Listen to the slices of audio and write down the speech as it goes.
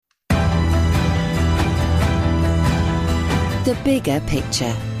The Bigger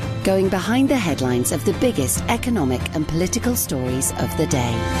Picture. Going behind the headlines of the biggest economic and political stories of the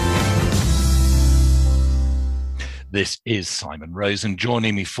day. This is Simon Rose, and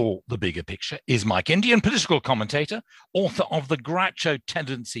joining me for The Bigger Picture is Mike Indian, political commentator, author of the Groucho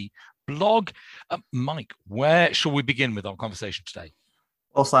Tendency blog. Mike, where shall we begin with our conversation today?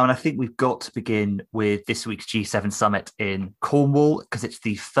 Well, Simon, I think we've got to begin with this week's G7 summit in Cornwall, because it's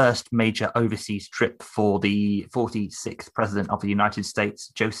the first major overseas trip for the 46th President of the United States,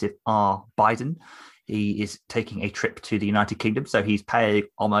 Joseph R. Biden. He is taking a trip to the United Kingdom, so he's paying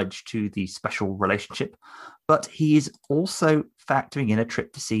homage to the special relationship. But he is also factoring in a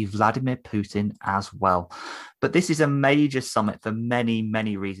trip to see Vladimir Putin as well. But this is a major summit for many,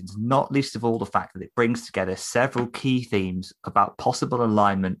 many reasons, not least of all the fact that it brings together several key themes about possible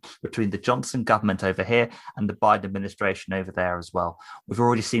alignment between the Johnson government over here and the Biden administration over there as well. We've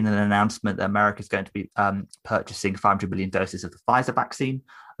already seen an announcement that America is going to be purchasing 500 million doses of the Pfizer vaccine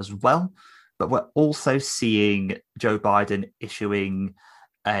as well. But we're also seeing Joe Biden issuing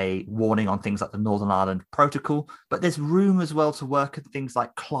a warning on things like the Northern Ireland Protocol, but there's room as well to work on things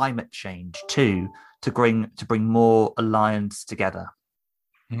like climate change too, to bring more alliance together.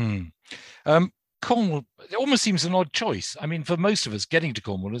 Cornwall, it almost seems an odd choice. I mean, for most of us, getting to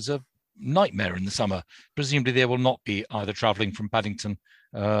Cornwall is a nightmare in the summer. Presumably there will not be either travelling from Paddington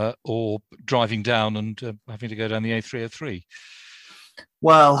or driving down and having to go down the A303.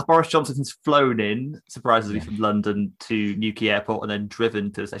 Well, Boris Johnson has flown in, surprisingly, from London to Newquay Airport and then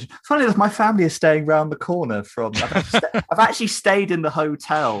driven to the station. Funny enough, my family is staying round the corner from... I've actually stayed in the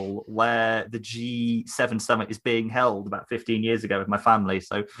hotel where the G7 summit is being held about 15 years ago with my family.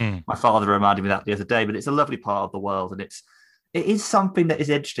 So my father reminded me that the other day, but it's a lovely part of the world, and it is something that is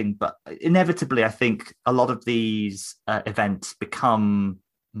interesting. But inevitably, I think a lot of these events become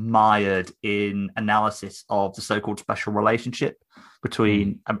mired in analysis of the so-called special relationship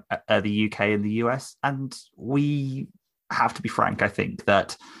between the UK and the US. And we have to be frank, I think,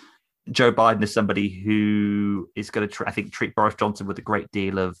 that Joe Biden is somebody who is going to, treat Boris Johnson with a great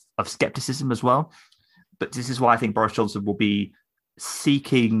deal of skepticism as well. But this is why I think Boris Johnson will be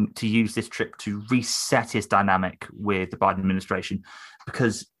seeking to use this trip to reset his dynamic with the Biden administration,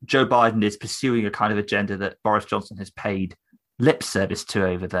 because Joe Biden is pursuing a kind of agenda that Boris Johnson has paid lip service to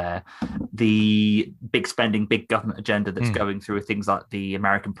over there. The big spending, big government agenda that's going through things like the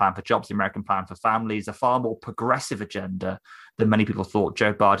American Plan for Jobs, the American Plan for Families, a far more progressive agenda than many people thought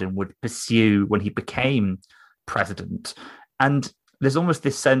Joe Biden would pursue when he became president. And there's almost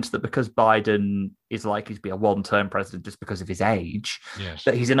this sense that because Biden is likely to be a one-term president just because of his age,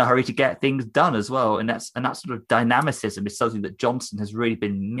 that he's in a hurry to get things done as well. And that sort of dynamicism is something that Johnson has really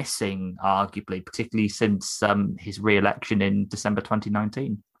been missing, arguably, particularly since his re-election in December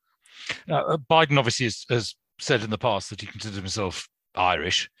 2019. Biden obviously has said in the past that he considers himself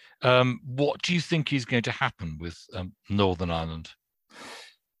Irish. What do you think is going to happen with Northern Ireland?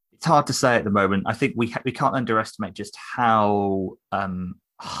 It's hard to say at the moment. I think we can't underestimate just how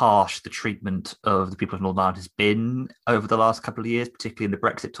harsh the treatment of the people of Northern Ireland has been over the last couple of years, particularly in the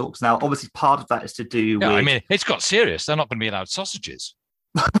Brexit talks. Now, obviously, part of that is to do with... I mean, it's got serious. They're not going to be allowed sausages.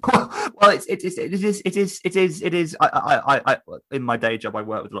 Well, it is. I in my day job, I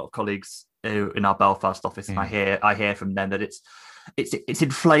work with a lot of colleagues in our Belfast office, and I hear from them that it's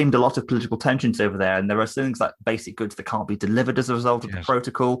inflamed a lot of political tensions over there, and there are things like basic goods that can't be delivered as a result of the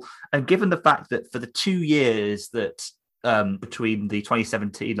protocol. And given the fact that for the 2 years that between the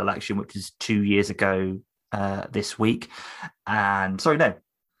 2017 election, which is 2 years ago this week, and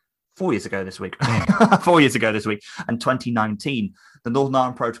 4 years ago this week, 4 years ago this week, and 2019, the Northern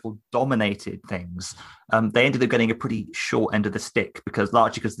Ireland Protocol dominated things. They ended up getting a pretty short end of the stick,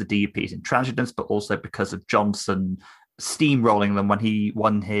 largely because of the DUP's intransigence, but also because of Johnson steamrolling them when he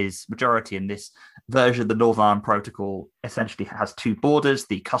won his majority. In this version, the Northern Ireland Protocol essentially has two borders: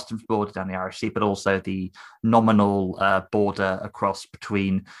 the customs border down the Irish Sea, but also the nominal border across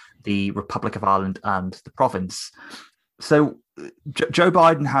between the Republic of Ireland and the province. So Joe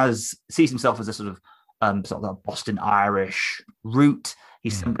Biden sees himself as a sort of Boston Irish root.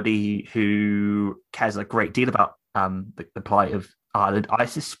 He's somebody who cares a great deal about the plight of Ireland. I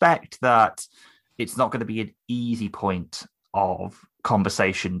suspect that it's not going to be an easy point of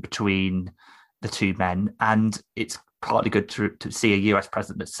conversation between the two men, and it's partly good to see a US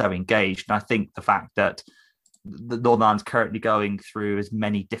president that's so engaged. And I think the fact that the Northern Ireland's currently going through as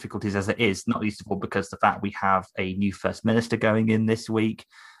many difficulties as it is, not least of all because the fact we have a new First Minister going in this week,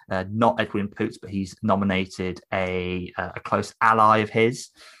 not Ed William Poots, but he's nominated a close ally of his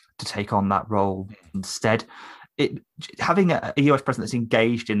to take on that role instead. having a US president that's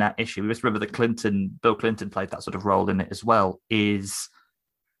engaged in that issue, we must remember that Bill Clinton played that sort of role in it as well, is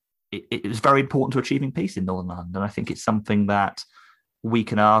it was very important to achieving peace in Northern Ireland. And I think it's something that we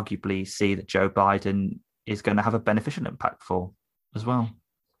can arguably see that Joe Biden is going to have a beneficial impact for as well.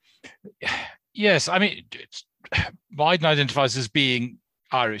 Yes, I mean, Biden identifies as being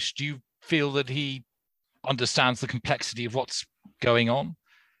Irish. Do you feel that he understands the complexity of what's going on?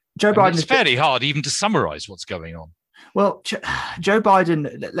 Joe Biden, it's fairly hard even to summarize what's going on. Well, Joe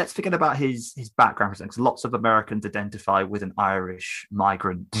Biden, let's forget about his background for a second, because lots of Americans identify with an Irish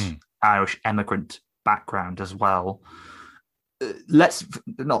migrant, Irish emigrant background as well. Let's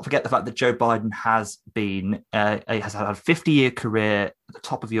not forget the fact that Joe Biden has had a 50-year career at the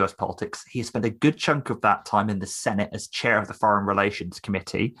top of US politics. He has spent a good chunk of that time in the Senate as chair of the Foreign Relations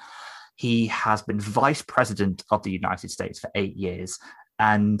Committee. He has been vice president of the United States for 8 years,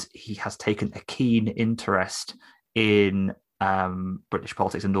 and he has taken a keen interest in British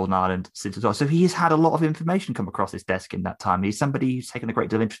politics in Northern Ireland since as well. So he has had a lot of information come across his desk in that time. He's somebody who's taken a great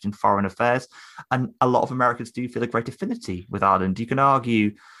deal of interest in foreign affairs, and a lot of Americans do feel a great affinity with Ireland. You can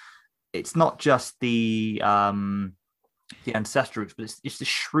argue it's not just the ancestral roots, but it's the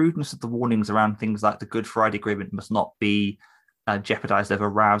shrewdness of the warnings around things like the Good Friday Agreement must not be jeopardized over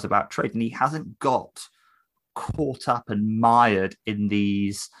rows about trade. And he hasn't got caught up and mired in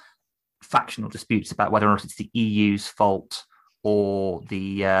these factional disputes about whether or not it's the EU's fault or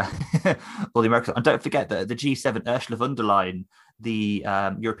the or the Americans. And don't forget that the G7, Ursula von der Leyen, the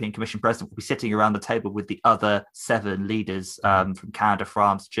European Commission president, will be sitting around the table with the other 7 leaders from Canada,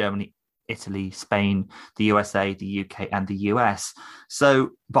 France, Germany, Italy, Spain, the USA, the UK, and the US.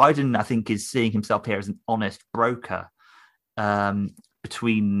 So Biden, I think, is seeing himself here as an honest broker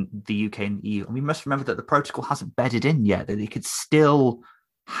between the UK and the EU. And we must remember that the protocol hasn't bedded in yet, that it could still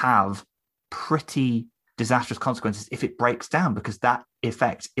have pretty disastrous consequences if it breaks down, because that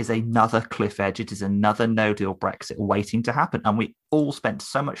effect is another cliff edge. It is another no-deal Brexit waiting to happen. And we all spent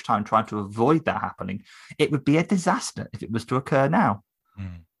so much time trying to avoid that happening. It would be a disaster if it was to occur now.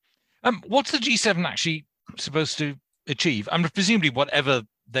 What's the G7 actually supposed to achieve? I mean, presumably whatever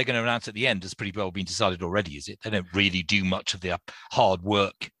they're going to announce at the end has pretty well been decided already, is it? They don't really do much of their hard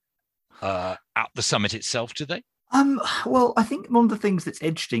work at the summit itself, do they? Well, I think one of the things that's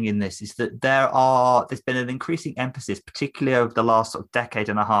interesting in this is that there's been an increasing emphasis, particularly over the last sort of decade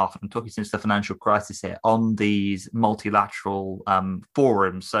and a half, I'm talking since the financial crisis here, on these multilateral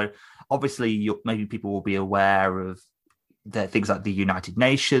forums. So obviously, maybe people will be aware of things like the United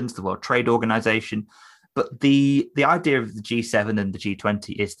Nations, the World Trade Organization. But the idea of the G7 and the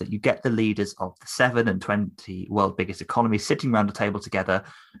G20 is that you get the leaders of the 7 and 20 world biggest economies sitting around a table together,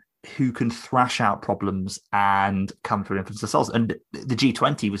 who can thrash out problems and come to an influence themselves. And the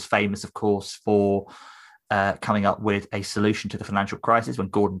G20 was famous, of course, for coming up with a solution to the financial crisis when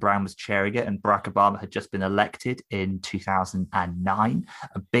Gordon Brown was chairing it, and Barack Obama had just been elected in 2009.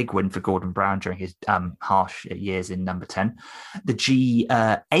 A big win for Gordon Brown during his harsh years in number 10. The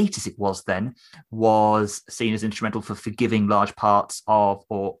G8, as it was then, was seen as instrumental for forgiving large parts of,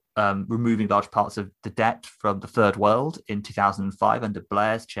 or removing large parts of the debt from the third world in 2005 under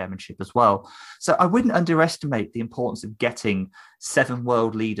Blair's chairmanship as well. So I wouldn't underestimate the importance of getting 7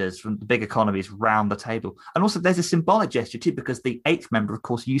 world leaders from the big economies round the table. And also there's a symbolic gesture too, because the 8th member, of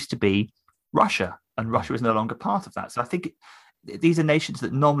course, used to be Russia, and Russia is no longer part of that. So I think these are nations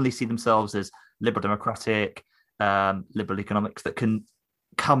that normally see themselves as liberal democratic, liberal economics that can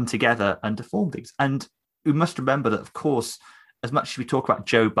come together and to form things. And we must remember that, of course, as much as we talk about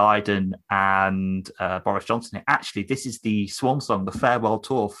Joe Biden and Boris Johnson here, actually, this is the swan song, the farewell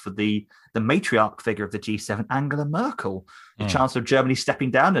tour for the matriarch figure of the G7, Angela Merkel, the Chancellor of Germany, stepping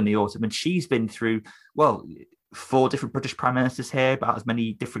down in the autumn. And she's been through, 4 different British prime ministers here, about as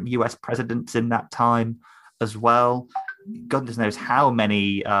many different US presidents in that time as well. Goodness knows how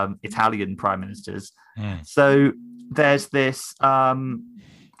many Italian prime ministers. So there's this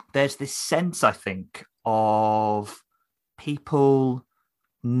sense, I think, of people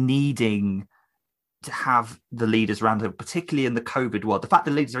needing to have the leaders around them, particularly in the COVID world. The fact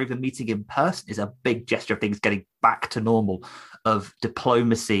that leaders are even meeting in person is a big gesture of things getting back to normal, of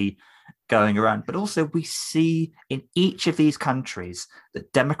diplomacy going around. But also we see in each of these countries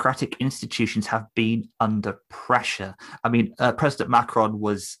that democratic institutions have been under pressure. I mean, President Macron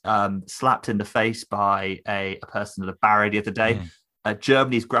was slapped in the face by a person at a barrier the other day.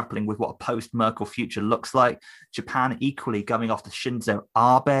 Germany is grappling with what a post-Merkel future looks like. Japan equally coming off the Shinzo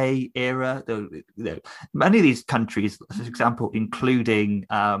Abe era. Many of these countries, for example, including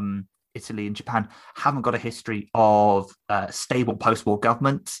Italy and Japan haven't got a history of stable post-war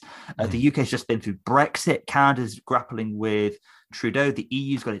governments. The UK has just been through Brexit. Canada's grappling with Trudeau. The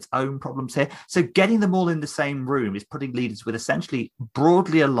EU's got its own problems here. So getting them all in the same room is putting leaders with essentially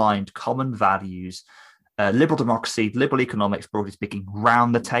broadly aligned common values, liberal democracy, liberal economics, broadly speaking,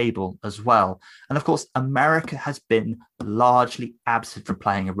 round the table as well. And of course, America has been largely absent from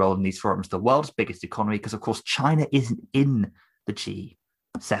playing a role in these forums. The world's biggest economy, because of course, China isn't in the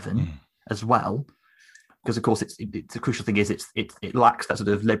G7 as well. Because of course, it's the crucial thing is it lacks that sort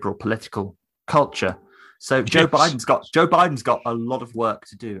of liberal political culture. So Joe Biden's got a lot of work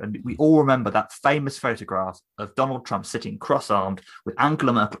to do, and we all remember that famous photograph of Donald Trump sitting cross-armed with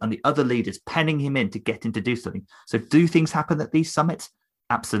Angela Merkel and the other leaders penning him in to get him to do something. So do things happen at these summits?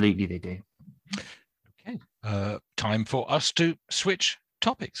 Absolutely, they do. Okay, time for us to switch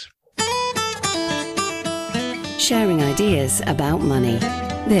topics. Sharing ideas about money.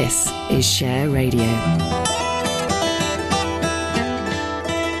 This is Share Radio.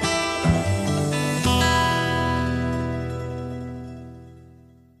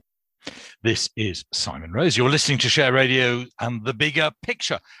 This is Simon Rose. You're listening to Share Radio and the Bigger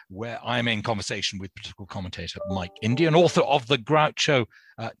Picture, where I'm in conversation with political commentator Mike Indy, and author of the Groucho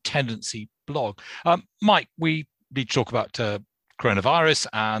Tendency blog. Mike, we need to talk about coronavirus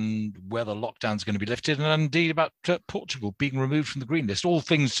and whether lockdown's going to be lifted, and indeed about Portugal being removed from the green list, all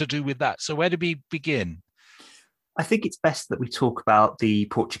things to do with that. So where do we begin? I think it's best that we talk about the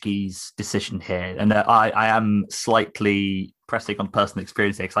Portuguese decision here. And I am slightly pressing on personal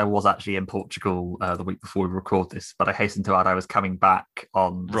experience here because I was actually in Portugal the week before we record this, but I hasten to add I was coming back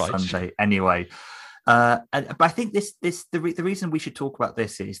on Sunday anyway. But I think the reason we should talk about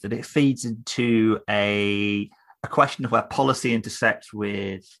this is that it feeds into a question of where policy intersects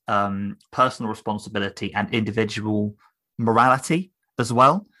with personal responsibility and individual morality as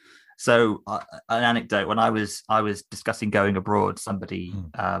well. So an anecdote, when I was discussing going abroad, somebody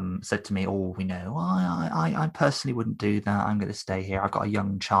said to me, I personally wouldn't do that. I'm going to stay here. I've got a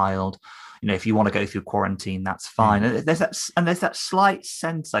young child. If you want to go through quarantine, that's fine. And there's that slight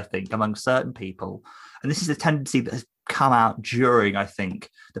sense, I think, among certain people, and this is a tendency that has come out during, I think,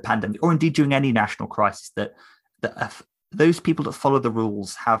 the pandemic, or indeed during any national crisis, that those people that follow the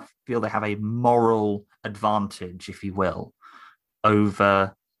rules feel they have a moral advantage, if you will,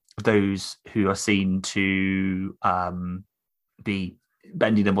 over those who are seen to be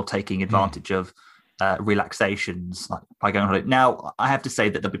bending them or taking advantage of relaxations by going on holiday. Now, I have to say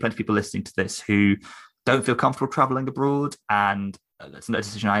that there'll be plenty of people listening to this who don't feel comfortable traveling abroad, and that's a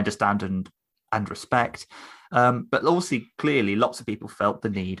decision I understand and respect. But also, clearly, lots of people felt the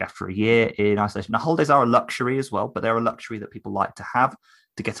need after a year in isolation. Now, holidays are a luxury as well, but they're a luxury that people like to have,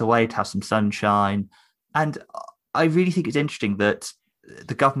 to get away, to have some sunshine. And I really think it's interesting that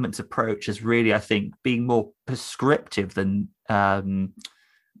the government's approach is really, I think, being more prescriptive than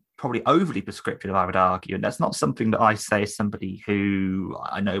probably overly prescriptive, I would argue. And that's not something that I say as somebody who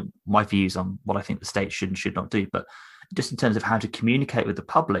I know my views on what I think the state should and should not do, but just in terms of how to communicate with the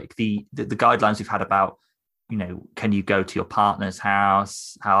public, the guidelines we've had about, can you go to your partner's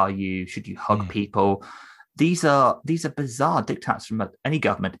house? How are you? Should you hug people? These are bizarre diktats from any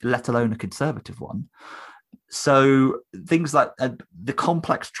government, let alone a conservative one. So things like the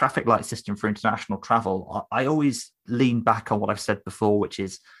complex traffic light system for international travel, I always lean back on what I've said before, which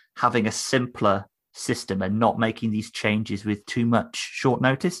is having a simpler system and not making these changes with too much short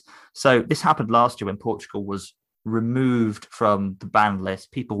notice. So this happened last year when Portugal was removed from the banned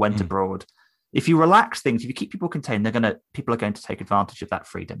list. People went abroad. If you relax things, if you keep people contained, people are going to take advantage of that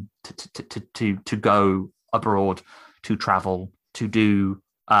freedom to go abroad, to travel, to do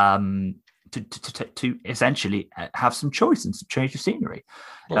to essentially have some choice and some change of scenery.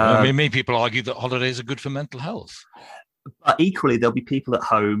 Well, many people argue that holidays are good for mental health. But equally, there'll be people at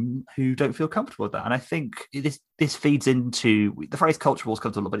home who don't feel comfortable with that. And I think this feeds into the phrase culture wars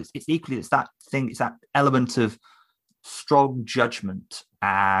comes a lot, but it's that element of strong judgment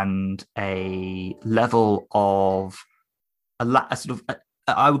and a level of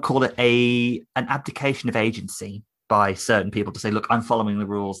I would call it an abdication of agency by certain people to say, look, I'm following the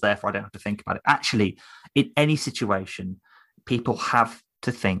rules, therefore I don't have to think about it. Actually, in any situation, people have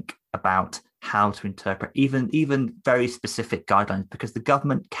to think about how to interpret even very specific guidelines, because the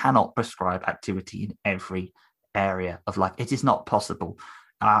government cannot prescribe activity in every area of life. It is not possible.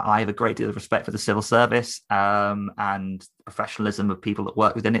 I have a great deal of respect for the civil service and professionalism of people that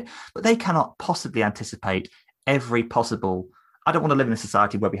work within it, but they cannot possibly anticipate every possible. I don't want to live in a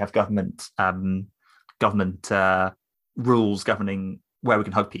society where we have government rules governing where we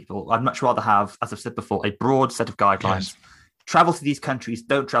can hug people. I'd much rather have, as I've said before, a broad set of guidelines travel to these countries,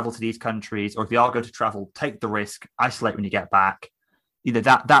 don't travel to these countries, or if you are going to travel, take the risk, isolate when you get back.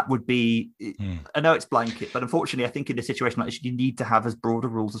 That would be. I know it's blanket, but unfortunately, I think in a situation like this, you need to have as broader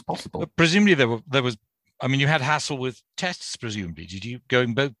rules as possible. But presumably, there was. I mean, you had hassle with tests. Presumably, did you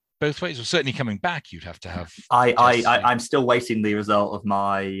going both ways? Or certainly coming back, you'd have to have. I'm still waiting the result of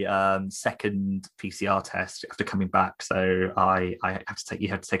my second PCR test after coming back. So I have to take. You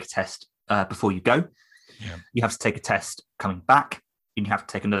have to take a test before you go. Yeah. You have to take a test coming back, and you have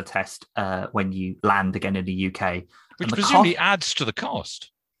to take another test when you land again in the UK. Which presumably adds to the cost.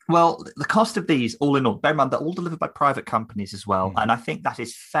 Well, the cost of these, all in all, bear in mind, they're all delivered by private companies as well. And I think that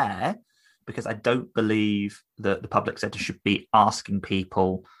is fair because I don't believe that the public sector should be asking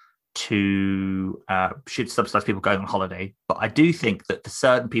people to should subsidise people going on holiday. But I do think that for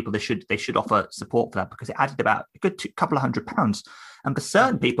certain people, they should offer support for that because it added about a good couple of £100. And for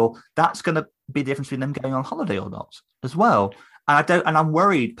certain people, that's going to be the difference between them going on holiday or not as well. And I'm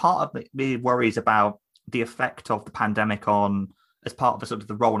worried. Part of me worries about the effect of the pandemic on, as part of the sort of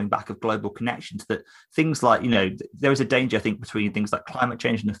the rolling back of global connections, that things like, there is a danger, I think, between things like climate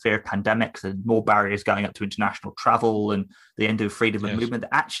change and the fear of pandemics and more barriers going up to international travel and the end of freedom of movement,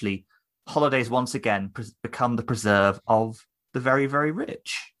 that actually holidays once again become the preserve of the very, very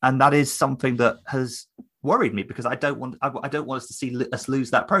rich. And that is something that has worried me because I don't want us to see us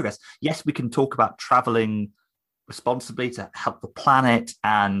lose that progress. Yes, we can talk about traveling responsibly to help the planet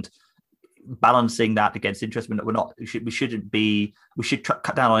and balancing that against interest. We should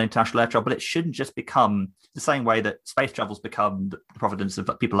cut down on international air travel, but it shouldn't just become the same way that space travel's become the providence of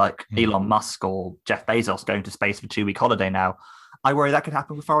people like Elon Musk or Jeff Bezos going to space for a 2-week holiday now. I worry that could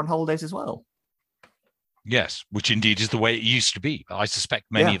happen with foreign holidays as well. Yes, which indeed is the way it used to be. I suspect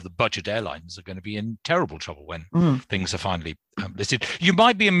many of the budget airlines are going to be in terrible trouble when things are finally listed. You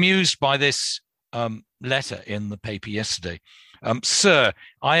might be amused by this letter in the paper yesterday. Sir,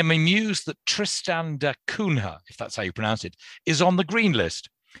 I am amused that Tristan da Cunha, if that's how you pronounce it, is on the green list.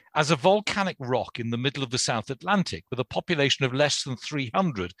 As a volcanic rock in the middle of the South Atlantic with a population of less than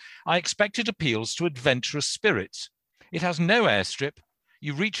 300, I expect it appeals to adventurous spirits. It has no airstrip.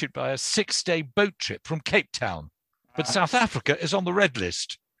 You reach it by a 6-day boat trip from Cape Town. But South Africa is on the red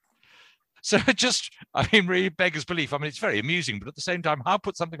list. So really beggars belief. I mean, it's very amusing, but at the same time, how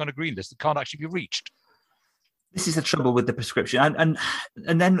put something on a green list that can't actually be reached? This is the trouble with the prescription. And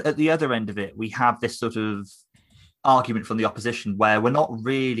then at the other end of it, we have this sort of argument from the opposition where we're not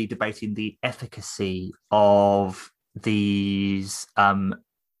really debating the efficacy of these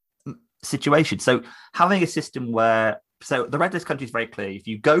situations. So having a system where, so the red list country is very clear. If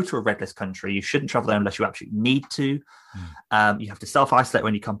you go to a red list country, you shouldn't travel there unless you absolutely need to. You have to self-isolate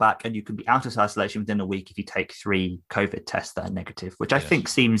when you come back, and you can be out of isolation within a week if you take 3 COVID tests that are negative, which I think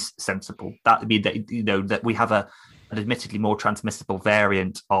seems sensible. That would be that, that we have an admittedly more transmissible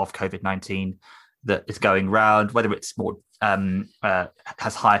variant of COVID-19 that is going around. Whether it's more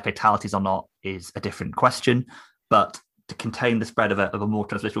has higher fatalities or not is a different question. But to contain the spread of a more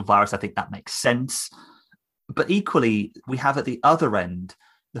transmissible virus, I think that makes sense. But equally, we have at the other end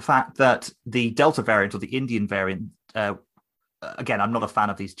the fact that the Delta variant or the Indian variant, again, I'm not a fan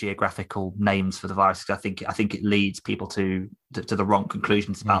of these geographical names for the virus because I think it leads people to the wrong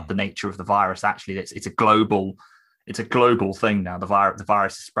conclusions about the nature of the virus. Actually, it's a global thing now. The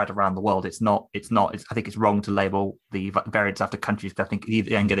virus is spread around the world. I think it's wrong to label the variants after countries because I think you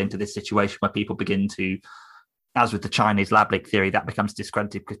then get into this situation where people begin to, as with the Chinese lab leak theory, that becomes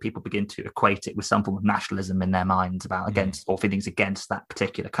discredited because people begin to equate it with some form of nationalism in their minds about against or feelings against that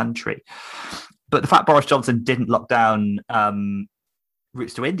particular country. But the fact Boris Johnson didn't lock down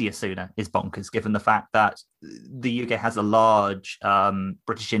routes to India sooner is bonkers, given the fact that the UK has a large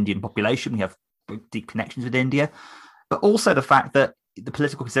British Indian population. We have deep connections with India, but also the fact that the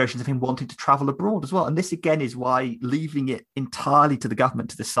political considerations of him wanting to travel abroad as well. And this, again, is why leaving it entirely to the government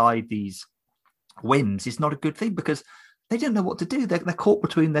to decide these wins is not a good thing because they don't know what to do. They're caught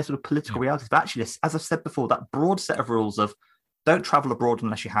between their sort of political realities. But actually, as I've said before, that broad set of rules of don't travel abroad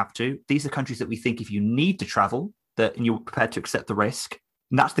unless you have to. These are countries that we think if you need to travel, and you're prepared to accept the risk.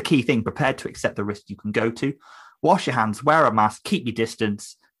 And that's the key thing, prepared to accept the risk you can go to. Wash your hands, wear a mask, keep your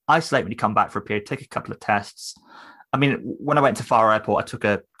distance, isolate when you come back for a period, take a couple of tests. I mean, when I went to Faro Airport, I took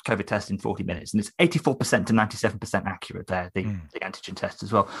a COVID test in 40 minutes, and it's 84% to 97% accurate there, the antigen test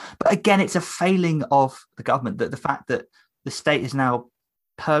as well. But again, it's a failing of the government, that the fact that the state has now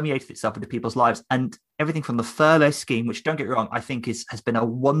permeated itself into people's lives, and everything from the furlough scheme, which, don't get me wrong, I think has been a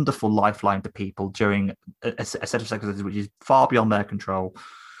wonderful lifeline to people during a set of circumstances which is far beyond their control,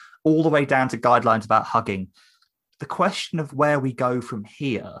 all the way down to guidelines about hugging. The question of where we go from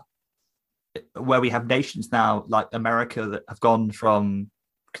here where we have nations now like America that have gone from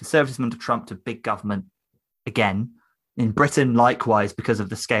conservatism under Trump to big government again. In Britain, likewise, because of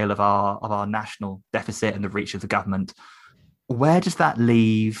the scale of our national deficit and the reach of the government. Where does that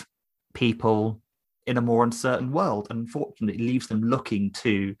leave people in a more uncertain world? And unfortunately, it leaves them looking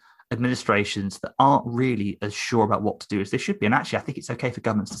to administrations that aren't really as sure about what to do as they should be. And actually, I think it's okay for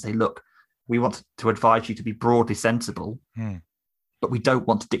governments to say, look, we want to advise you to be broadly sensible, but we don't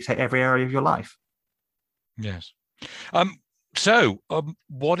want to dictate every area of your life. Yes. So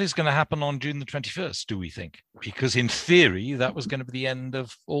what is going to happen on June the 21st, do we think? Because in theory, that was going to be the end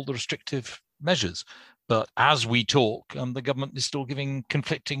of all the restrictive measures. But as we talk, the government is still giving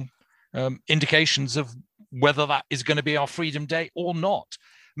conflicting indications of whether that is going to be our Freedom Day or not,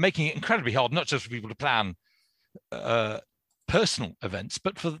 making it incredibly hard, not just for people to plan personal events,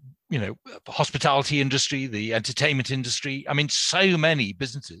 but for the hospitality industry, the entertainment industry. I mean, so many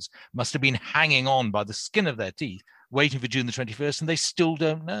businesses must have been hanging on by the skin of their teeth, waiting for June the 21st, and they still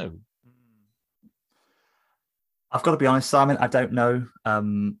don't know. I've got to be honest, Simon, I don't know.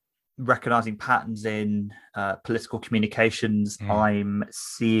 Recognizing patterns in political communications, I'm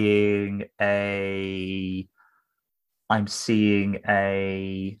seeing a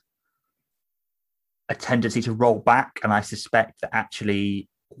tendency to roll back, and I suspect that actually,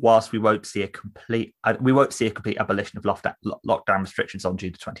 whilst we won't see a complete abolition of lockdown restrictions on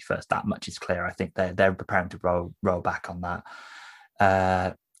June the 21st, that much is clear. I think they're preparing to roll back on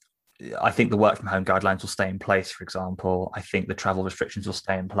that. I think the work from home guidelines will stay in place, for example. I think the travel restrictions will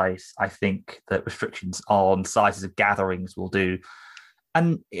stay in place. I think that restrictions on sizes of gatherings will do.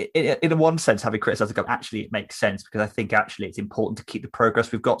 And in one sense, having criticised the government, actually it makes sense, because I think actually it's important to keep the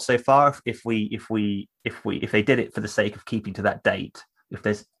progress we've got so far. If they did it for the sake of keeping to that date, if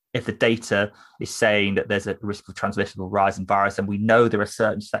the data is saying that there's a risk of transmissible rise in virus, and we know there are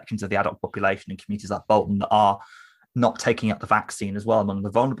certain sections of the adult population in communities like Bolton that are not taking up the vaccine as well, among the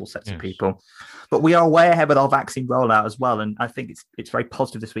vulnerable sets of people. But we are way ahead with our vaccine rollout as well. And I think it's very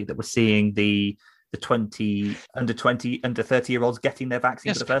positive this week that we're seeing the under 30-year-olds getting their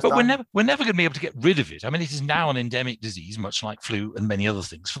vaccine for the first time. But we're never going to be able to get rid of it. I mean, it is now an endemic disease, much like flu and many other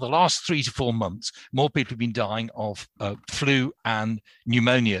things. For the last 3 to 4 months, more people have been dying of flu and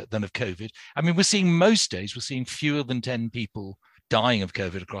pneumonia than of COVID. I mean, most days, we're seeing fewer than 10 people dying of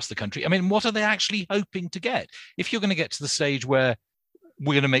COVID across the country. I mean, what are they actually hoping to get? If you're going to get to the stage where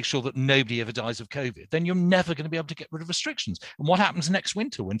we're going to make sure that nobody ever dies of COVID, then you're never going to be able to get rid of restrictions. And what happens next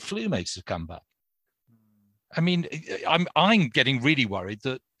winter when flu mates have come back? I mean, I'm getting really worried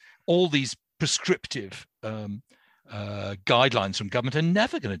that all these prescriptive guidelines from government are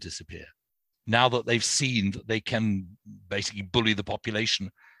never going to disappear now that they've seen that they can basically bully the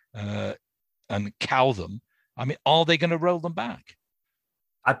population and cow them. I mean, are they going to roll them back?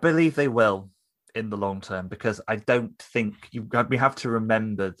 I believe they will in the long term, because I don't think we have to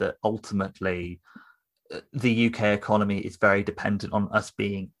remember that ultimately the UK economy is very dependent on us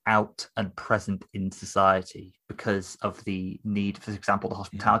being out and present in society because of the need, for example, the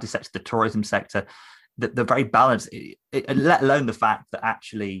hospitality sector, the tourism sector, the very balance, let alone the fact that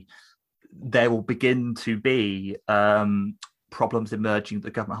actually there will begin to be problems emerging that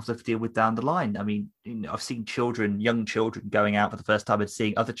the government has to deal with down the line. I mean, I've seen young children going out for the first time and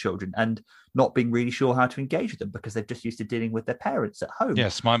seeing other children and not being really sure how to engage with them because they're just used to dealing with their parents at home.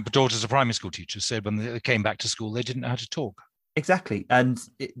 Yes, my daughter's a primary school teacher, said when they came back to school, they didn't know how to talk. Exactly. And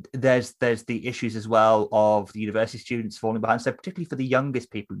there's the issues as well of the university students falling behind. So particularly for the youngest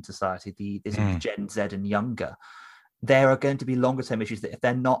people in society, the Gen Z and younger, there are going to be longer term issues that if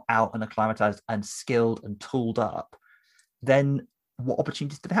they're not out and acclimatized and skilled and tooled up, then what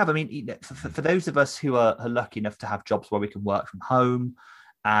opportunities do they have? I mean, for those of us who are lucky enough to have jobs where we can work from home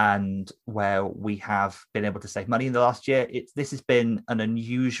and where we have been able to save money in the last year, this has been an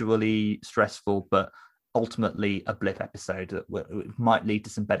unusually stressful but ultimately a blip episode that might lead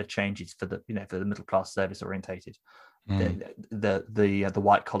to some better changes for the middle class service orientated, the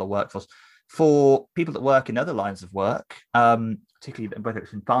white collar workforce. For people that work in other lines of work, particularly whether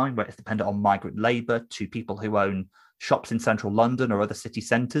it's in farming, where it's dependent on migrant labour, to people who own shops in central London or other city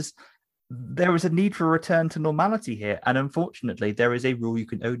centres, there is a need for a return to normality here. And unfortunately, there is a rule: you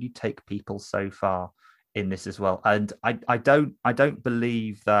can only take people so far in this as well. And I don't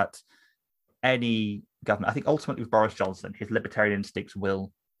believe that any government, I think ultimately with Boris Johnson, his libertarian instincts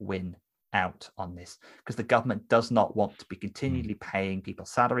will win out on this, because the government does not want to be continually paying people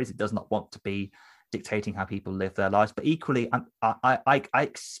salaries. It does not want to be dictating how people live their lives. But equally, I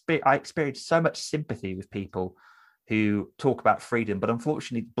experience so much sympathy with people who talk about freedom, but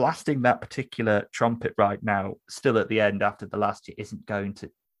unfortunately blasting that particular trumpet right now, still at the end after the last year, isn't going to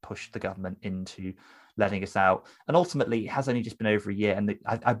pushed the government into letting us out. And ultimately, it has only just been over a year. And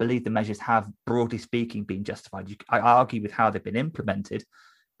I believe the measures have, broadly speaking, been justified. I argue with how they've been implemented,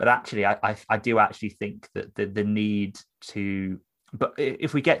 but actually, I do actually think that the need to, but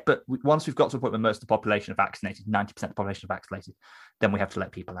once we've got to a point where most of the population are vaccinated, 90% of the population are vaccinated, then we have to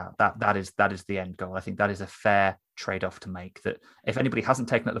let people out. That is the end goal. I think that is a fair trade-off to make, that if anybody hasn't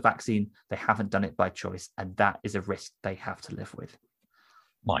taken up the vaccine, they haven't done it by choice, and that is a risk they have to live with.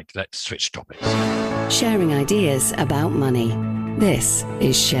 Mike, let's switch topics. Sharing ideas about money. This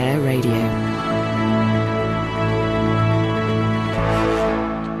is Share Radio.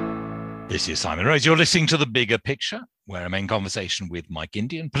 This is Simon Rose. You're listening to The Bigger Picture, where I'm in conversation with Mike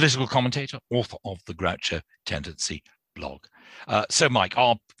Indian, political commentator, author of the Groucho Tendency blog. So, Mike,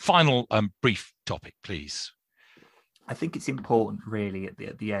 our final brief topic, please. I think it's important, really,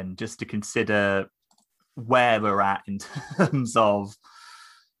 at the end, just to consider where we're at in terms of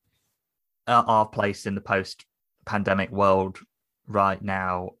our place in the post-pandemic world right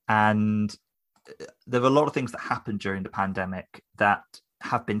now. And there are a lot of things that happened during the pandemic that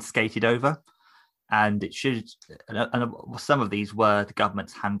have been skated over, and some of these were the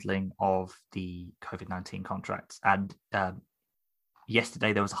government's handling of the COVID-19 contracts. And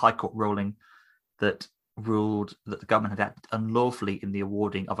yesterday there was a High Court ruling that ruled that the government had acted unlawfully in the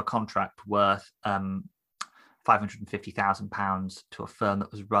awarding of a contract worth £550,000 to a firm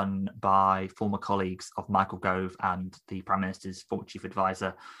that was run by former colleagues of Michael Gove and the Prime Minister's former chief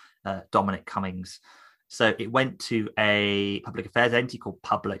advisor, Dominic Cummings. So it went to a public affairs entity called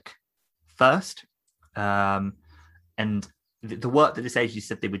Public First. And the work that this agency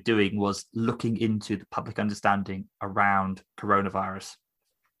said they were doing was looking into the public understanding around coronavirus.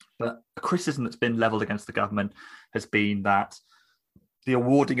 But a criticism that's been levelled against the government has been that the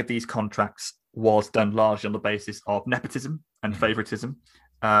awarding of these contracts was done largely on the basis of nepotism and favouritism.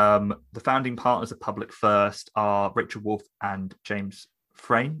 The founding partners of Public First are Richard Wolff and James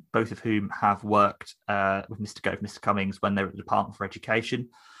Frayne, both of whom have worked with Mr. Gove, Mr. Cummings, when they were at the Department for Education.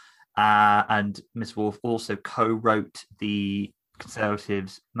 And Ms. Wolff also co-wrote the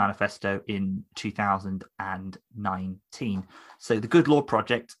Conservatives' manifesto in 2019. So the Good Law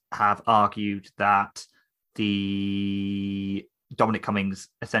Project have argued that the Dominic Cummings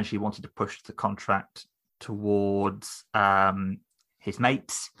essentially wanted to push the contract towards his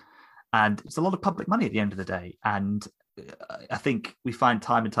mates, and it's a lot of public money at the end of the day. And I think we find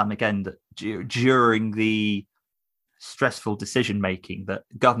time and time again that during the stressful decision making, that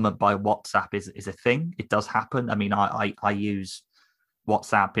government by WhatsApp is a thing. It does happen. I mean, I use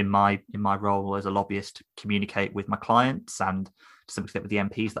WhatsApp in my role as a lobbyist to communicate with my clients and to some extent with the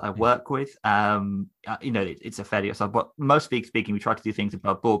MPs that I work with. It's a fairly, but mostly speaking, we try to do things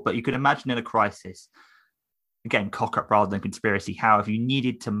above board. But you can imagine in a crisis, again, cock up rather than conspiracy, how if you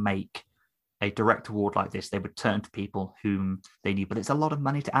needed to make a direct award like this, they would turn to people whom they knew. But it's a lot of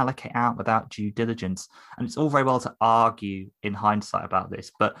money to allocate out without due diligence. And it's all very well to argue in hindsight about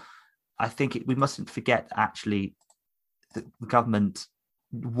this. But I think we mustn't forget that actually the government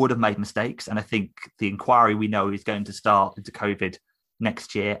would have made mistakes. And I think the inquiry we know is going to start into COVID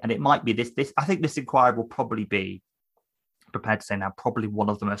next year. And it might be this. I think this inquiry will probably be, prepared to say now, probably one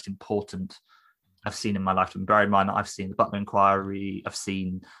of the most important I've seen in my lifetime. Bear in mind that I've seen the Butler inquiry, I've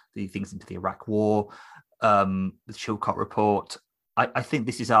seen the things into the Iraq War, the Chilcot report. I think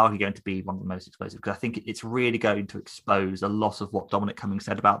this is arguably going to be one of the most explosive, because I think it's really going to expose a lot of what Dominic Cummings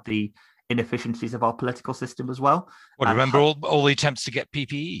said about the inefficiencies of our political system as well. Well, remember all the attempts to get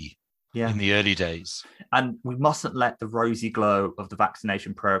PPE in the early days. And we mustn't let the rosy glow of the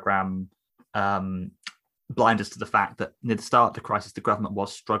vaccination programme blind us to the fact that near the start of the crisis, the government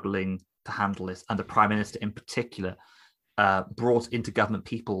was struggling to handle this, and the Prime Minister in particular brought into government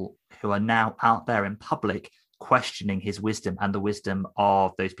people who are now out there in public questioning his wisdom and the wisdom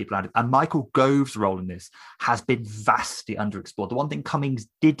of those people around him. And Michael Gove's role in this has been vastly underexplored. The one thing Cummings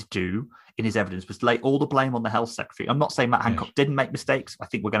did do in his evidence was lay all the blame on the health secretary. I'm not saying Matt Hancock didn't make mistakes. I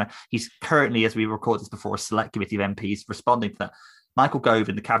think he's currently, as we record this before, a select committee of MPs responding to that. Michael Gove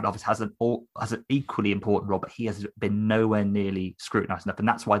in the Cabinet Office has an equally important role, but he has been nowhere nearly scrutinised enough. And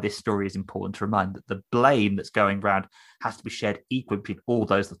that's why this story is important to remind, that the blame that's going around has to be shared equally between all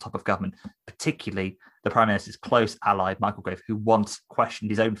those at the top of government, particularly the Prime Minister's close ally, Michael Gove, who once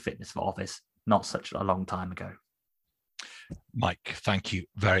questioned his own fitness for office not such a long time ago. Mike, thank you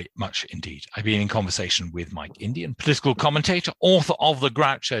very much indeed. I've been in conversation with Mike Indian, political commentator, author of the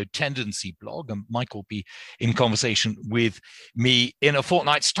Groucho Tendency blog, and Mike will be in conversation with me in a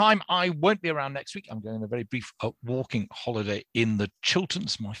fortnight's time. I won't be around next week. I'm going on a very brief walking holiday in the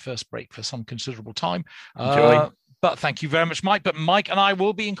Chilterns, my first break for some considerable time. Enjoy. But thank you very much, Mike. But Mike and I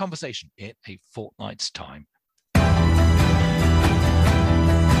will be in conversation in a fortnight's time.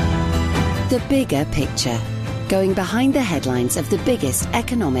 The Bigger Picture. Going behind the headlines of the biggest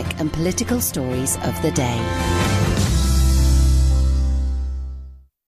economic and political stories of the day.